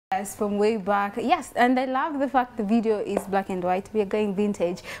Yes, from way back. Yes, and I love the fact the video is black and white. We are going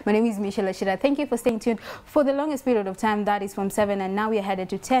vintage. My name is Michelle Ashira. Thank you for staying tuned for the longest period of time. That is from 7, and now we are headed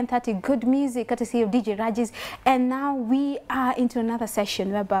to 10:30. Good music, courtesy of DJ Rajis. And now we are into another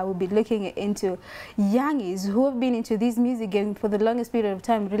session whereby we'll be looking into youngies who have been into this music game for the longest period of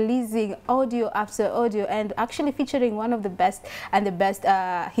time, releasing audio after audio, and actually featuring one of the best and the best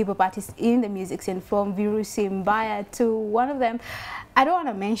hip-hop artists in the music scene, from Virusimbaya to one of them I don't want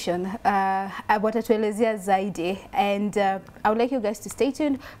to mention watatuelezea zaidi, and I would like you guys to stay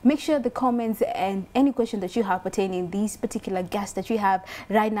tuned. Make sure the comments and any question that you have pertaining these particular guests that you have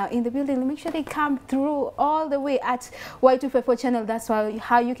right now in the building, make sure they come through all the way at Y254 channel. That's why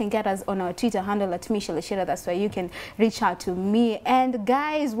how you can get us on our Twitter handle at Michelle Ashira. That's why you can reach out to me. And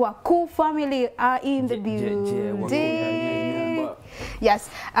guys, Wakuu family are in the building. Yes,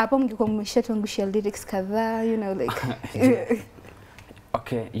 hapo mngekuwa mmeshatungushia lyrics kadhaa, you know, like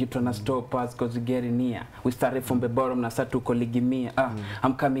okay, you tryna stop us because we're getting near. We started from the bottom, na start to kolegimia.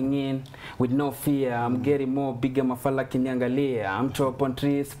 I'm coming in with no fear. I'm getting more bigger, mafala kiniangalia. I'm top on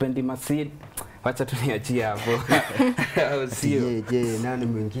trees, spending my seed. Wacha tuniachia hapo. Nani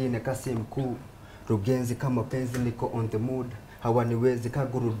mwingine kasi mkuu. Rugenzi kama penzi niko on the mood. Hawaniwezi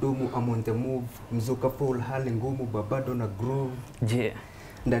kagurudumu, I'm on the move. Mzuka full hali ngumu, babado na groove.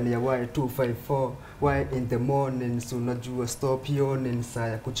 Ndani ya Y254, why in the morning, so unajua stop yawning,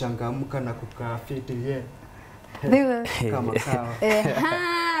 saya kuchangamka na kukaa fiti, yeah. Kama kawa.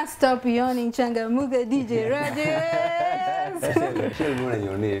 Stop yawning, changamuka, DJ Rogers.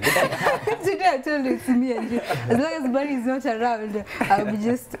 Today I told you it's me and you. As long as Barry is not around, I'll be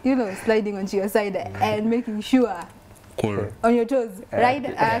just, you know, sliding onto your side and making sure on your toes, right?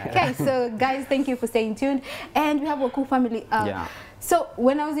 Okay, so guys, thank you for staying tuned. And we have Wakuu family. So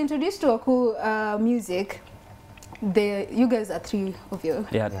when I was introduced to Wakuu music, you guys are three of you.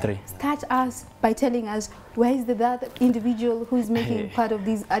 Yeah, three. Start us by telling us where is that individual who is making part of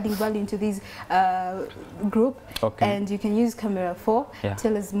this, adding value into this group. Okay. And you can use camera 4.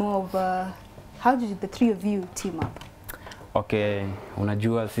 Tell us more of how did the three of you team up? Okay,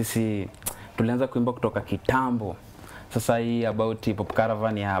 unajua sisi tulianza kuimba kutoka kitambo. Sasa hii about hip hop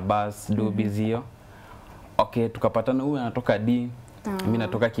caravan ya Bass Dubis hiyo. Okay, tukapatana, huyu anatoka D, mimi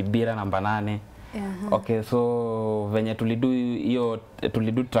natoka Kibira namba 8. Okay, so venye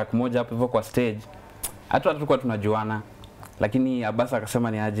tulidu track moja hapo hivyo kwa stage. Hata tulikuwa tunajuana. Lakini Abbas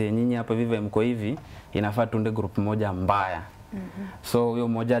akasema ni aje, nyinyi hapa vive mko hivi, inafaa tunde group moja mbaya. So huyo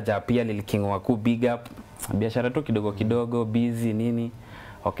mmoja ja pia liliking Wakuu big up. Biashara tu kidogo kidogo, busy nini.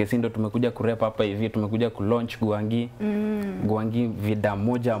 Okay, si ndo tumekuja kurep hapa hivi, tumekuja kulaunch Guangi. Guangi vida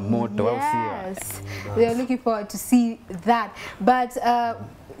moja moto, au sio? We are looking forward to see that. But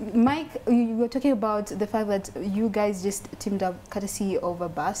Mike, you were talking about the fact that you guys just teamed up courtesy of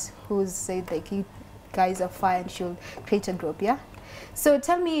Abbas, who said like you guys are fine and should create a group, yeah? So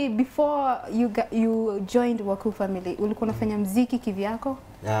tell me, before you joined Wakuu family, ulikuwa unafanya muziki kivyako?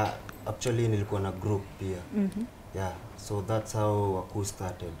 Yeah, actually nilikuwa na group pia. Yeah, so that's how Wakuu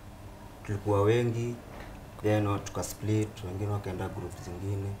started. Tulikuwa wengi, then tukasplit, wengine wakaenda group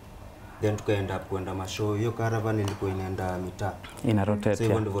zingine. Then tukaenda kuenda mashow. Hiyo caravan ilikuwa inaenda mitaa. Ina rotate. So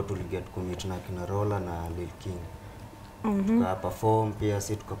hivyo ndivyo tuliget commit na kina Rola na Lil King. Tuka perform pia,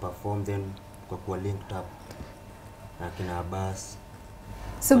 si tuka perform, then tukakuwa linked up na kina Abbas.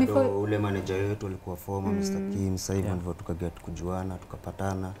 So before ule manager wetu alikuwa former Mr. Kim, sasa hivyo ndivyo tukaget kujuana,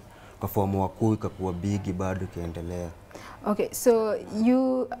 tukapatana. Tukaform Wakuu ikakuwa big, bado kiendelea. Okay, so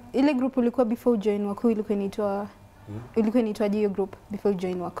ile group ulikuwa before join Wakuu ilikuwa inaitwa hiyo group before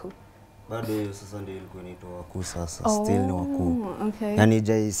join Wakuu? Bado hiyo sasa ndio ilikuwa inaitwa Wakuu sasa, still ni Wakuu. Okay.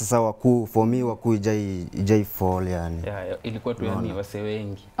 Yani sasa Wakuu, for me Wakuu ijai fall yani. Yeah, ilikuwa tu yani wase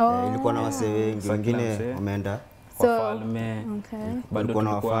wengi. Ilikuwa na wase wengi, wengine wameenda Wafalme. Bado tulikuwa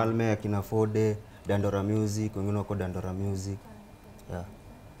na Wafalme, akina Fode, Dandora Music, wengine wako Dandora Music. Yeah.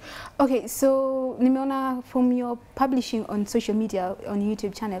 Okay, so nimeona from your publishing on social media, on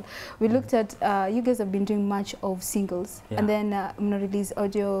YouTube channel, we looked at you guys have been doing much of singles, and then release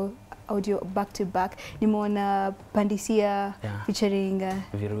audio back to back. Nimeona Pandisia featuring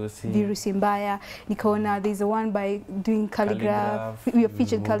Virusimbaya. Nikaona there's a one by doing Khaligraph. We have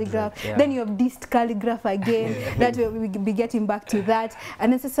featured Khaligraph. Then you have dissed Khaligraph again. That way we be getting back to that.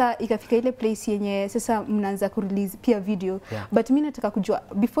 And then sasa ikafika ile place yenye sasa mnaanza ku release pia video. But mimi nataka kujua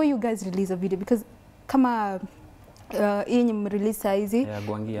before you guys release a video, because kama yenye release hizi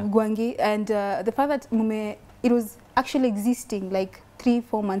Guangi, and the fact that it was actually existing like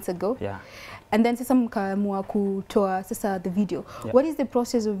 3-4 months ago. Yeah. And then sasa mkaamua kutoa sasa the video. Yeah. What is the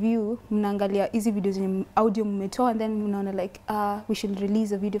process of you mnaangalia hizi videos zenye audio mmetoa and then mnaona like we should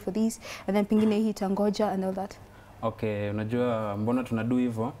release a video for this and then pengine hii tangoja and all that? Okay, unajua mbona tunadu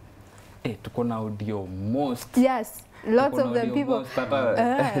hivyo? Tuko na audio most. Yes. Lots of them people.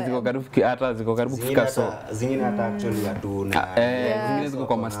 Ziko karibu kufika so. Zingine hata actually hatuna. Zingine ziko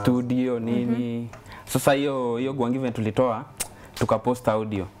kwa studio nini. Sasa hiyo Gwangive tulitoa tukapost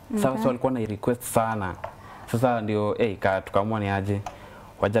audio. Sasa walikuwa na request sana. Sasa ndio tukaamua ni aje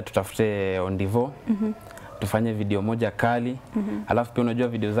waja tutafute Ondivo. Tufanye video moja kali. Alafu pia unajua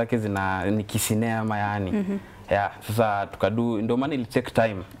video zake ni kisinema yani. Yeah, sasa tukadu ndio maana ili take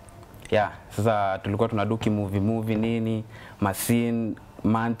time. Yeah, sasa tulikuwa tunadu movie nini, machine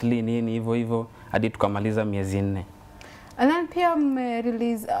monthly nini hivyo hadi tukamaliza miezi 4. And then pia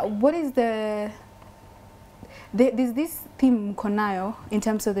release what is there's this theme mkonayo in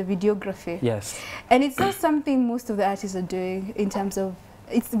terms of the videography. Yes. And it's not something most of the artists are doing in terms of,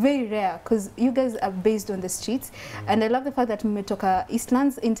 it's very rare because you guys are based on the streets. And I love the fact that mmetoka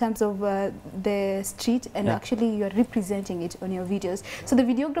Eastlands in terms of the street and actually you're representing it on your videos. So the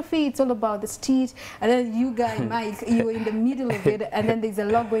videography, it's all about the street, and then you guys, Mike, you're in the middle of it, and then there's a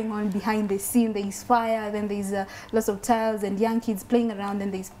lot going on behind the scene. There's fire, then there's lots of tiles and young kids playing around,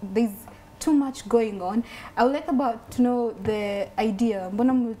 and there's too much going on. I would like to know the idea.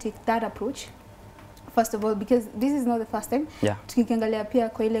 Mbona will take that approach? First of all, because this is not the first time. Yeah. Tukiangalia pia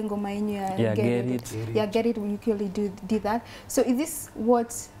kwa ile ngoma yenyu ya Get It. Yeah, Get It, we usually did that. So is this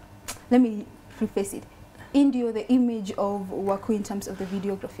what, let me preface it, Indio the image of Wakuu in terms of the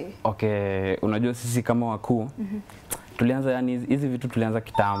videography? Okay, unajua sisi kama Wakuu, tulianza yani hizi vitu tulianza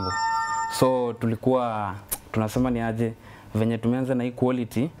kitambo. So tulikuwa tunasema ni aje venye tumeanza na hii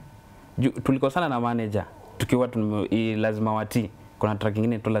quality, tulikosana na manager tukiwa lazima wati. Kuna track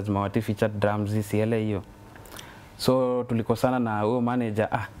nyingine tu lazima wati featured drums CL hiyo. So tulikosana na huyo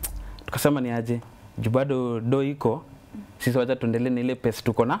manager, tukasema ni aje bado do iko sisi wacha tuendelee na ile pace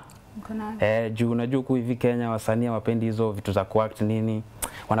tuko na. Juu unajua huku hivi Kenya wasanii wapendi hizo vitu za kuact nini.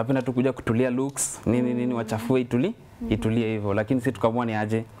 Wanapenda tu kuja kutulia looks nini wachafue itulie hivyo, lakini sisi tukamua ni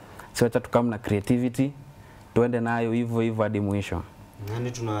aje si wacha tukam na creativity tuende nayo hivyo hadi mwisho.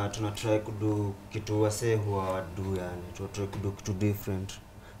 Yani tuna try kudu kitu wase huwa wadu, yani tuna try kudu kitu different,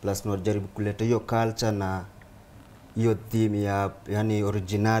 plus tunajaribu kuleta hiyo culture na hiyo theme ya yani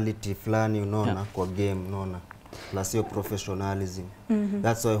originality fulani unaona kwa game unaona, plus hiyo professionalism.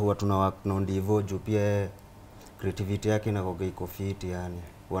 That's why huwa tuna work na Ondivo juu pia creativity yake inakoga iko fit, yani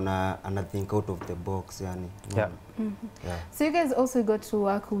ana think out of the box yani. Yeah. So you guys also got to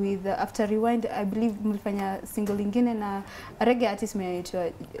work with after Rewind, I believe mlifanya single ingine na reggae artist mnaitwa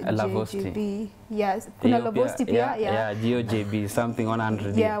JB. Yes, kuna Lobosti pia. Yeah, GOJB something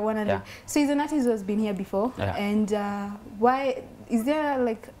 100. Yeah, 100. Yeah. So he's an artist who has been here before, and why is there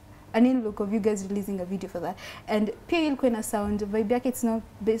like an in-look of you guys releasing a video for that? And pia ilikuwa na sound vibe yake, it's not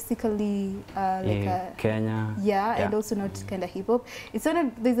basically like a Kenya. And also not kind of hip hop. It's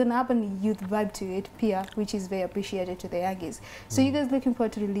there's an urban youth vibe to it pia, which is very appreciated to the youngies. So you guys looking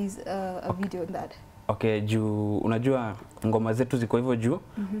forward to release a video on that? Okay, juu unajua ngoma zetu ziko hivyo juu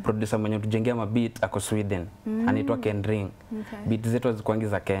producer mwenye tujengea mabeat ako Sweden, anaitwa Kendring. Beat zetu zikuangi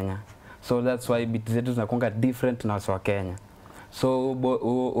za Kenya, so that's why beat zetu zinakuanga different na wasa wa Kenya. So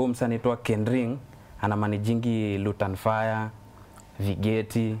msanii anaitwa Kendring ana managing Lutan Fire,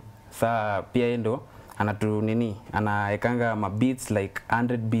 Vigeti. Saa pia endo anaekanga mabeats like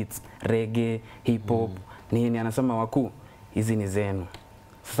 100 beats reggae, hip hop nini, anasema Wakuu hizi ni zenu.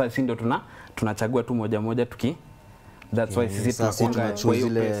 Sasa sisi ndio tunachagua tu moja tuki. That's why sisi tunakuanga kwa hiyo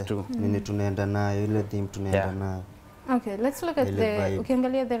place tu. Nini tunaenda nayo ile theme tunaenda nayo. Okay, let's look at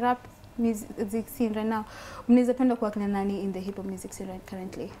ukiangalia the rap music scene right now. Mnaweza penda kwa kina nani in the hip hop music scene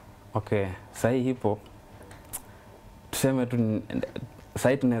currently? Okay, sasa hip hop tuseme tu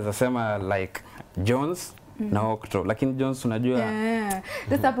sasa tunaweza sema like Jones na Octo, lakini Jones unajua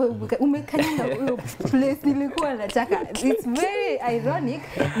that's hapo umekanyanga huyo place nilikuwa nataka. It's very ironic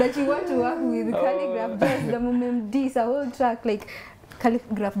that you want to work with Khaligraph Jones, the moment this a whole track like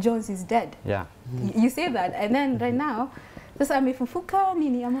Khaligraph Jones is dead. Yeah. You say that and then right now sasa amefufuka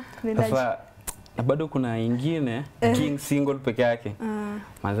nini ama kuendaje? Sasa na bado kuna ingine King single peke yake.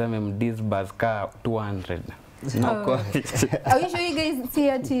 Manza memdiss Bazka 200. Are you sure you guys see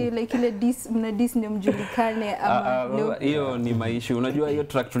ati like ile mna diss ndio mjulikane ama hiyo ni maisha. Unajua hiyo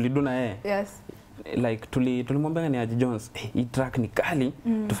track tulidu na yeye. Yes. like tulimwambia ni aje Jones, hii track ni kali,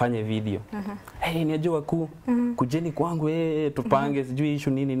 tufanye video. Ni aje Wakuu, kujeni kwangu tupange sijui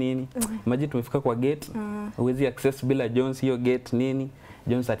issue nini. Imagine tumefika kwa gate, huwezi access bila Jones hiyo gate nini.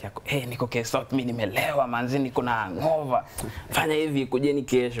 Jones ati yako, niko kesho, mimi nimelewa manzi, niko na hangover. Fanya hivi, kujeni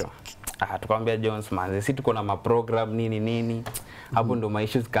kesho. Tukamwambia Jones manzi, sisi tuko na maprogram nini. Hapo ndo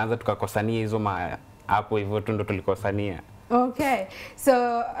maisha zikaanza tukakosania hizo hapo hivyo tu ndo tulikosania. Okay,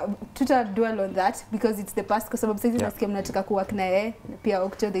 so tuta dwell on that because it's the past, kwa sababu sasa nasikia mnataka kuwork na yeye pia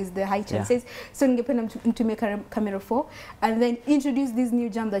October is the high chances. So ningependa mtumie camera 4 and then introduce this new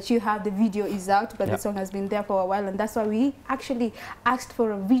jam that you have. The video is out, but the song has been there for a while, and that's why we actually asked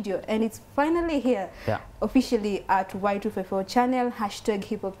for a video, and it's finally here officially at Y254 channel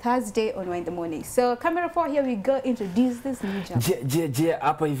 #HipHopThursday on Y in the morning. So camera 4, here we go, introduce this new jam.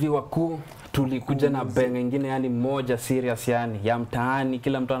 Hapa hivi Wakuu tulikuja na bang nyingine, yani moja serious, yani ya mtaani,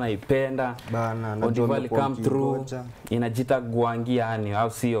 kila mtu anaipenda bana, na Odivali come through, inajita Gwangi, yani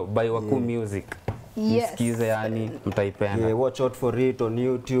au sio, by Wakuu Music. Sikize, yani mtaipenda. Watch out for it on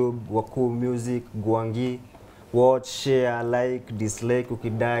YouTube, Wakuu Music, Gwangi. Watch, share, like, dislike,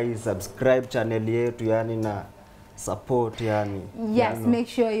 ukidai, subscribe channel yetu, yani na support, yani. Yes, make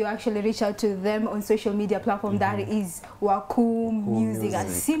sure you actually reach out to them on social media platform. That is Wakuu Music.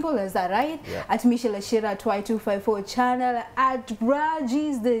 As simple as that, right? At Michelle Ashira at Y254 channel, at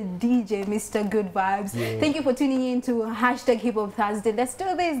Raji's the DJ, Mr. Good Vibes. Thank you for tuning in to #HipHopThursday. Let's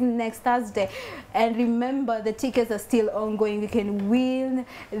do this next Thursday. And remember, the tickets are still ongoing. You can win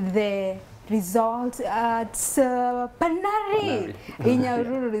the result at Panari in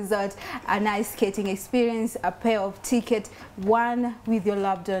Nyahururu Resort. A nice skating experience, a pair of tickets, one with your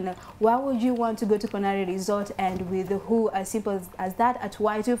loved one. Why would you want to go to Panari Resort and with who? As simple as that, at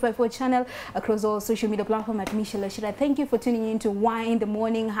Y254 channel, across all social media platforms, at Michelle Ashira. Thank you for tuning in to Y in the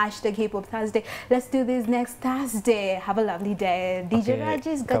morning, #HipHopThursday. Let's do this next Thursday. Have a lovely day. DJ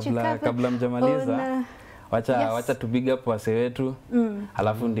Rajis got you covered. Kabla mjamaliza, wacha tu big up wase wetu,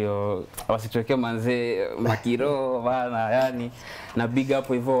 alafu ndio wasitokee manze makiro bana, yani na big up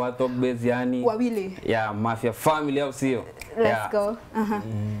hivyo watu base, yani wawili Mafia family au sio. Let's go.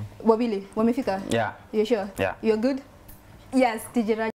 Wawili wamefika. You sure? You're good. Yes, DJ Raj.